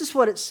 This is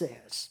what it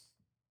says.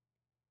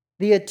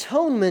 The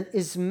atonement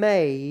is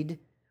made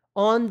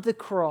on the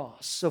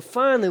cross. So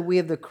finally, we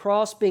have the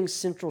cross being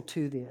central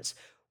to this.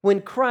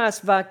 When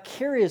Christ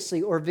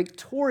vicariously or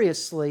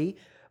victoriously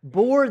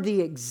bore the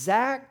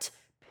exact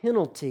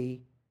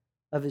penalty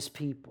of His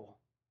people,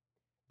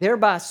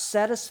 thereby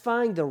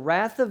satisfying the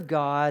wrath of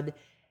God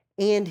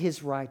and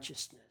His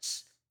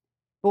righteousness.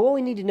 But what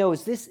we need to know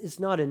is this is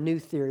not a new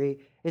theory.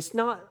 It's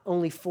not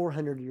only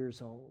 400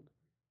 years old.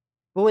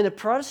 But when the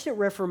Protestant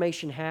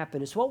Reformation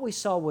happened, it's what we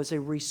saw was a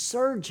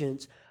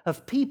resurgence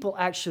of people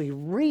actually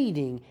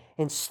reading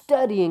and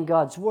studying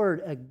God's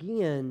Word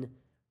again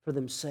for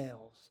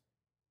themselves.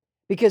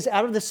 Because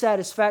out of the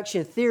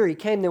satisfaction theory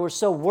came, they were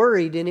so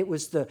worried, and it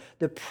was the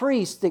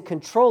priests that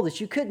controlled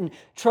this. You couldn't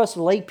trust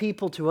lay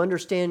people to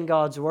understand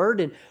God's Word,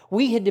 and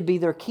we had to be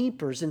their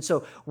keepers. And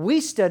so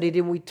we studied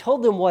and we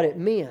told them what it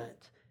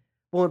meant.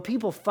 But when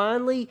people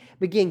finally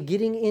began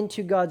getting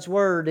into God's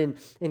Word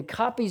and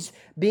copies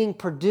being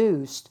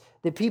produced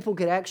that people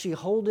could actually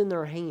hold in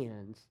their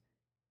hands,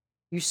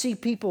 you see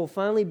people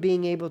finally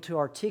being able to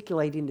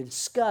articulate and to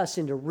discuss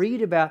and to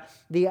read about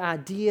the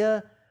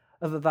idea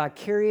of a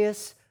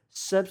vicarious,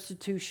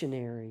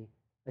 substitutionary,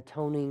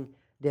 atoning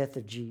death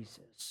of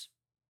Jesus.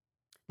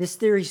 This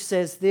theory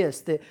says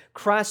this, that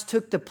Christ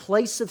took the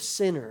place of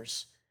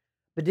sinners,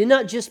 but did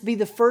not just be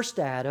the first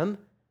Adam.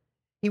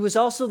 He was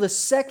also the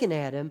second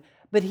Adam,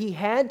 but he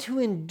had to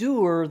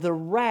endure the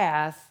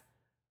wrath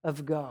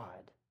of God.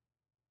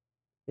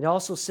 It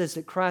also says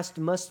that Christ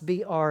must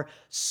be our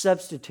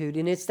substitute,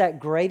 and it's that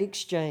great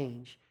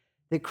exchange,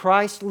 that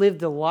Christ lived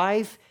the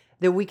life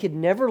that we could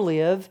never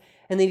live,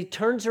 and then He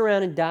turns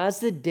around and dies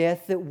the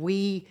death that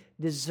we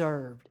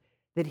deserved,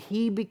 that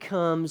He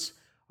becomes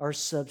our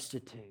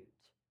substitute.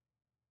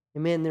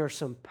 Amen, there are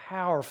some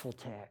powerful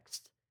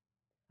texts.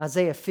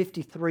 Isaiah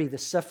 53, the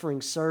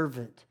suffering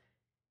servant,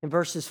 in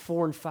verses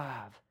 4 and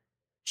 5.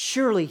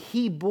 Surely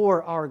He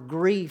bore our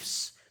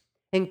griefs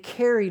and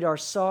carried our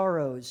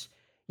sorrows,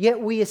 yet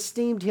we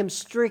esteemed Him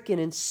stricken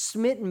and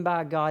smitten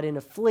by God and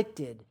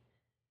afflicted.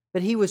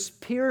 But He was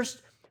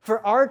pierced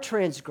for our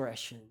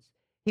transgressions.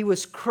 He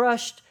was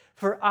crushed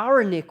for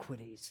our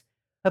iniquities.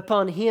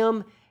 Upon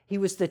Him He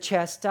was the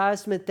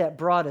chastisement that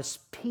brought us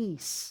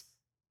peace,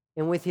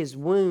 and with His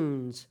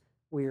wounds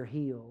we are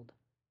healed.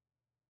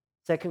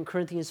 2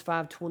 Corinthians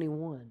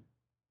 5:21.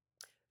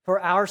 For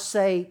our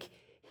sake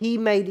He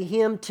made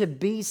Him to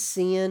be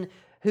sin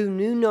who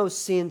knew no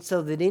sin,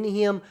 so that in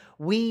Him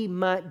we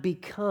might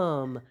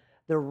become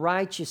the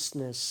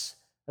righteousness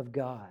of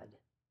God.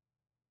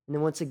 And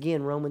then once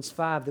again, Romans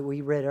 5 that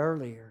we read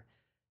earlier.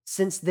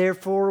 Since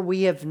therefore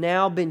we have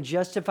now been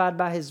justified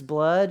by His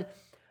blood,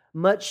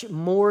 much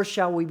more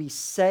shall we be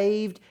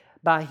saved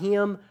by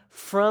Him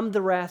from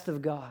the wrath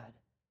of God.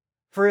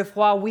 For if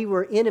while we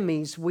were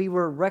enemies, we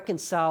were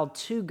reconciled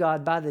to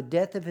God by the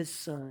death of His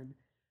Son,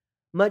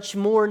 much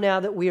more now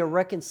that we are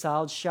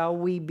reconciled, shall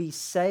we be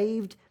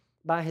saved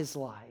by His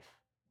life.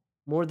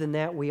 More than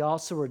that, we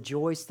also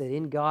rejoice that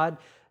in God,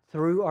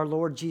 through our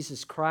Lord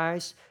Jesus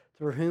Christ,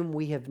 through whom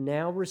we have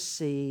now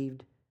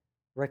received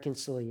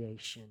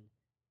reconciliation,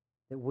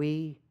 that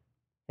we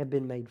have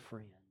been made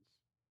friends.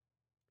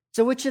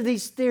 So which of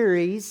these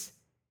theories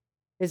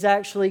is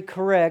actually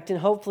correct? And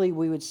hopefully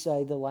we would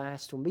say the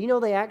last one. But you know,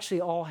 they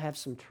actually all have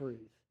some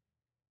truth.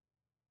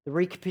 The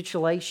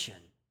recapitulation,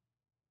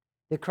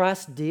 that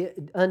Christ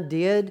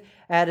undid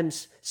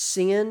Adam's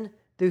sin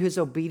through His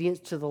obedience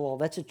to the law.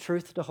 That's a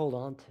truth to hold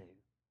on to.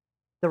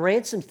 The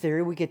ransom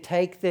theory, we could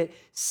take that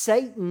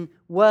Satan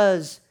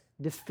was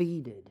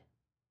defeated.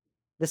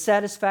 The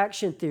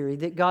satisfaction theory,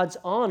 that God's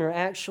honor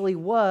actually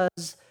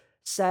was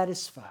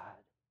satisfied.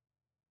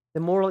 The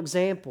moral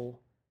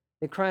example,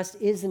 that Christ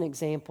is an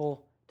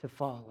example to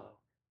follow.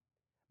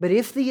 But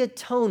if the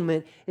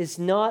atonement is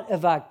not a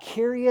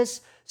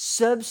vicarious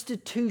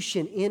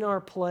substitution in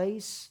our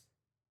place,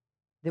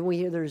 then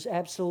there's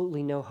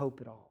absolutely no hope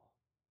at all.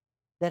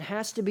 That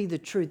has to be the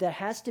truth. That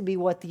has to be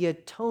what the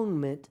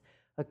atonement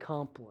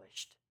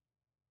accomplished.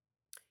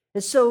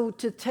 And so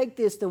to take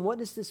this, then what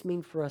does this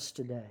mean for us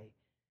today?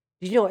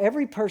 You know,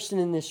 every person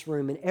in this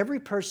room and every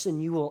person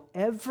you will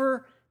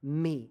ever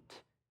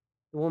meet,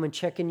 the woman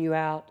checking you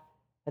out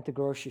at the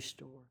grocery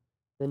store,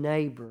 the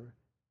neighbor,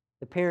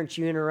 the parents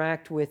you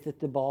interact with at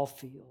the ball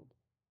field,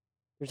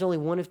 there's only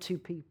one of two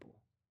people.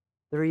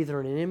 They're either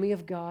an enemy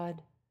of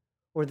God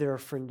or they're a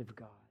friend of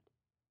God.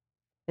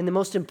 And the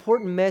most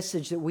important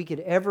message that we could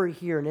ever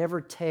hear and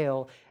ever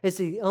tell is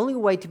the only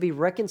way to be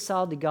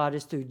reconciled to God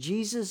is through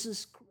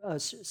Jesus'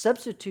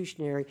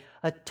 substitutionary,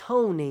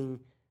 atoning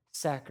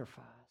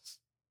sacrifice.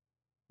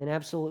 And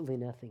absolutely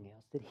nothing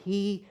else. That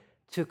He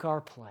took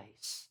our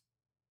place.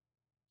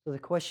 So the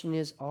question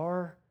is,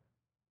 are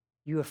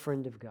you a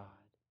friend of God?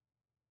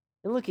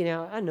 And looking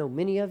out, I know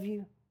many of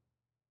you,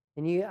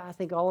 and I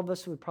think all of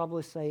us would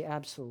probably say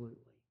absolutely.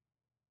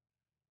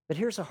 But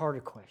here's a harder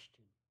question.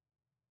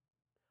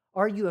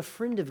 Are you a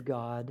friend of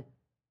God,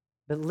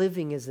 but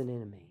living as an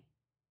enemy?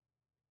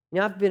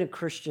 Now, I've been a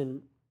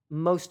Christian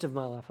most of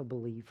my life, a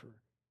believer.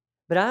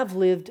 But I've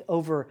lived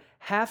over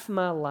half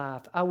my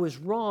life. I was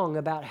wrong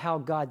about how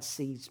God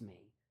sees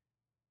me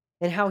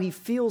and how He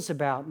feels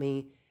about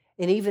me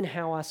and even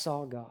how I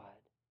saw God.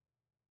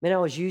 Man, I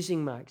was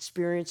using my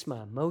experience,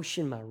 my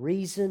emotion, my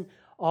reason,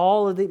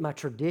 my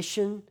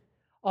tradition.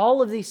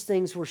 All of these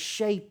things were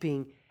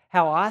shaping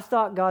how I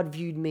thought God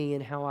viewed me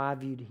and how I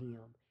viewed Him.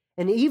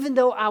 And even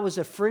though I was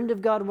a friend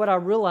of God, what I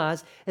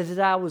realized is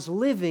that I was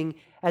living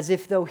as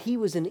if though He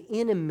was an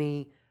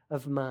enemy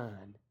of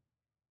mine.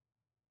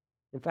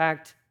 In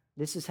fact,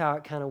 this is how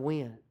it kind of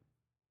went.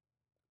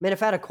 Man,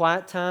 if I had a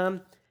quiet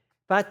time,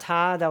 if I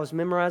tithed, I was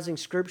memorizing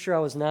Scripture, I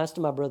was nice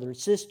to my brother and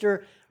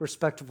sister,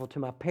 respectful to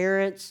my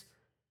parents,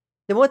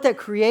 then what that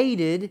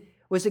created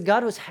was that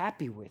God was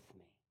happy with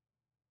me.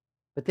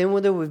 But then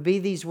when there would be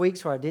these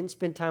weeks where I didn't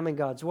spend time in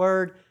God's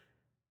Word,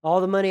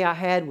 all the money I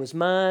had was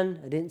mine,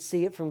 I didn't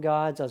see it from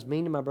God's, I was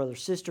mean to my brother or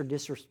sister,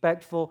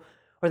 disrespectful,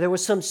 or there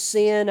was some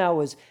sin I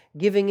was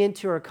giving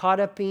into or caught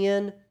up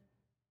in,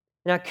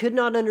 and I could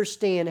not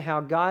understand how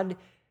God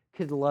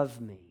could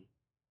love me.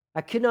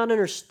 I could not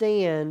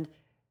understand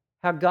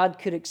how God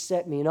could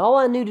accept me. And all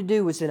I knew to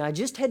do was that I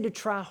just had to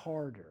try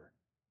harder.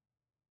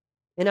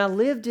 And I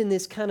lived in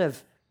this kind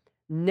of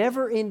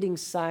never-ending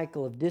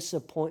cycle of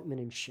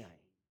disappointment and shame.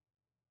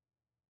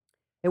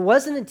 It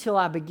wasn't until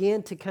I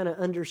began to kind of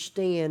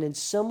understand and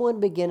someone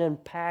began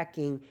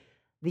unpacking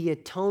the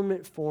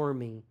atonement for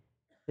me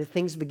that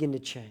things began to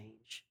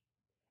change.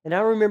 And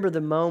I remember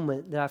the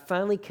moment that I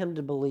finally come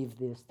to believe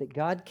this, that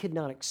God could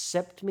not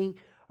accept me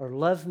or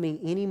love me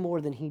any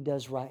more than He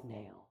does right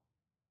now.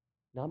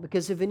 Not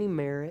because of any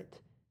merit,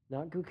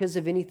 not because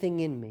of anything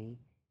in me.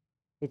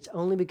 It's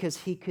only because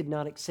He could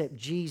not accept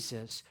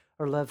Jesus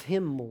or love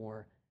Him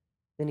more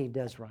than He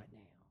does right now.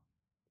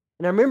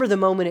 And I remember the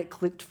moment it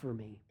clicked for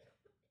me.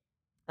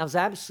 I was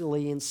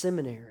absolutely in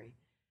seminary.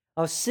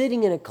 I was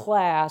sitting in a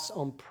class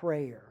on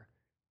prayer.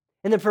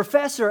 And the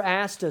professor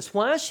asked us,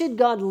 why should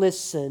God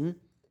listen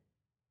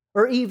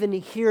or even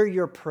hear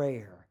your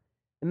prayer?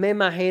 And man,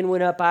 my hand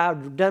went up. I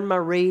had done my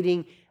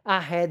reading. I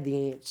had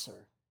the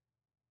answer.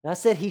 And I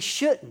said, He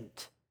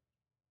shouldn't.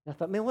 And I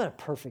thought, man, what a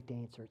perfect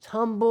answer. It's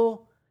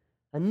humble.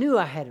 I knew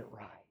I had it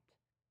right.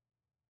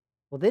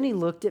 Well, then He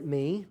looked at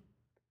me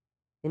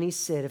and He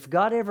said, if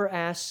God ever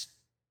asks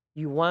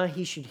you why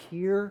He should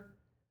hear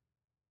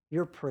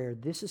your prayer,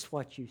 this is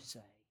what you say.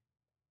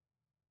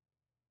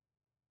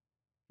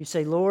 You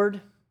say,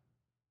 Lord,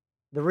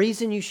 the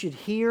reason you should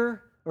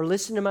hear or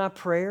listen to my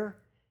prayer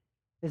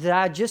is that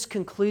I just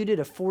concluded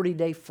a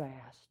 40-day fast.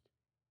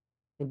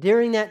 And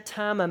during that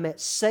time, I met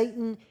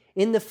Satan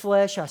in the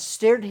flesh. I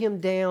stared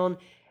him down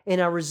and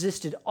I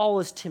resisted all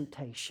his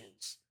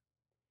temptations.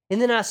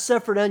 And then I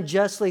suffered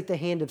unjustly at the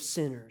hand of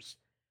sinners,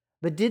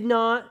 but did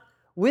not,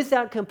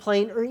 without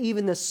complaint or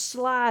even the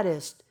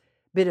slightest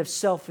bit of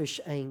selfish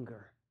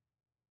anger.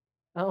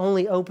 I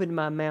only opened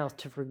my mouth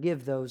to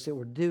forgive those that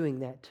were doing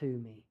that to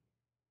me.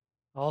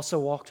 I also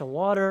walked on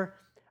water.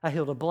 I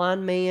healed a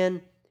blind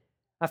man.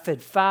 I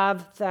fed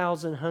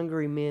 5,000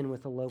 hungry men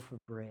with a loaf of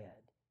bread.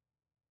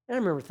 And I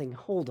remember thinking,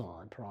 hold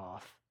on,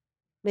 Prof.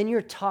 Man,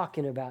 you're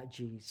talking about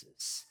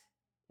Jesus.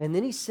 And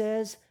then He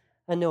says,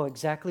 I know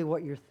exactly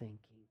what you're thinking.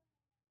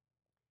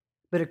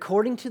 But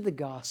according to the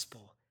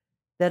gospel,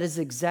 that is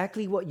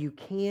exactly what you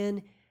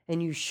can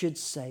and you should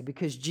say,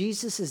 because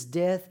Jesus'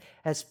 death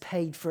has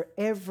paid for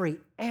every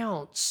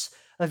ounce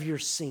of your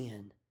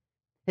sin.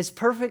 His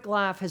perfect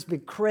life has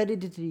been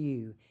credited to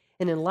you.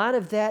 And in light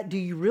of that, do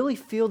you really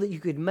feel that you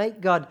could make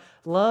God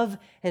love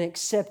and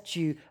accept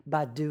you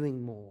by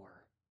doing more?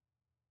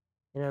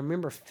 And I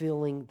remember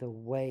feeling the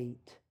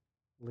weight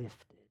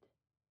lifted.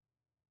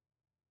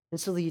 And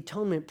so the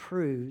atonement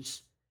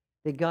proves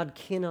that God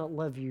cannot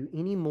love you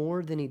any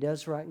more than He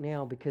does right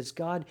now, because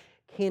God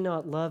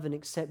cannot love and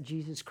accept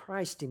Jesus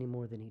Christ any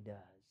more than He does.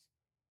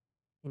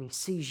 And He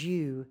sees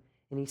you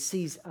and He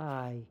sees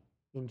I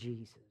in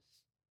Jesus.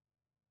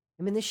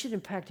 I mean, this should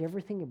impact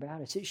everything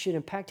about us. It should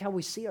impact how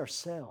we see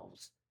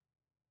ourselves,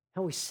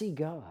 how we see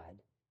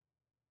God,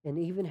 and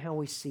even how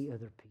we see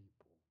other people.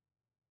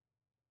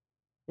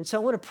 And so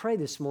I want to pray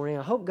this morning.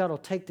 I hope God will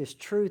take this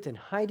truth and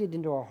hide it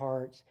into our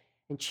hearts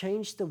and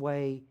change the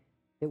way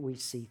that we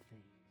see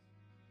things.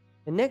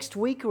 And next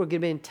week, we're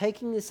going to be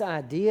taking this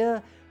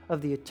idea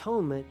of the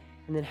atonement,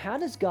 and then how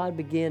does God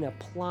begin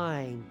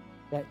applying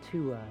that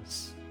to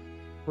us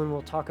when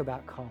we'll talk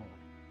about calling?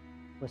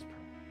 Let's pray.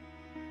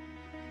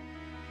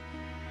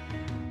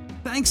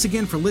 Thanks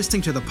again for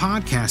listening to the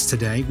podcast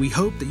today. We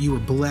hope that you were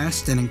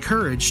blessed and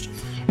encouraged.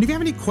 And if you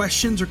have any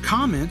questions or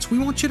comments, we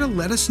want you to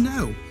let us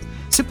know.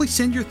 Simply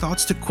send your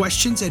thoughts to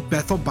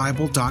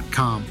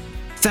questions@bethelbible.com.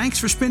 Thanks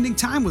for spending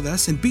time with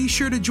us, and be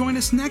sure to join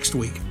us next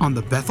week on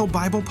the Bethel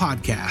Bible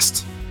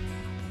Podcast.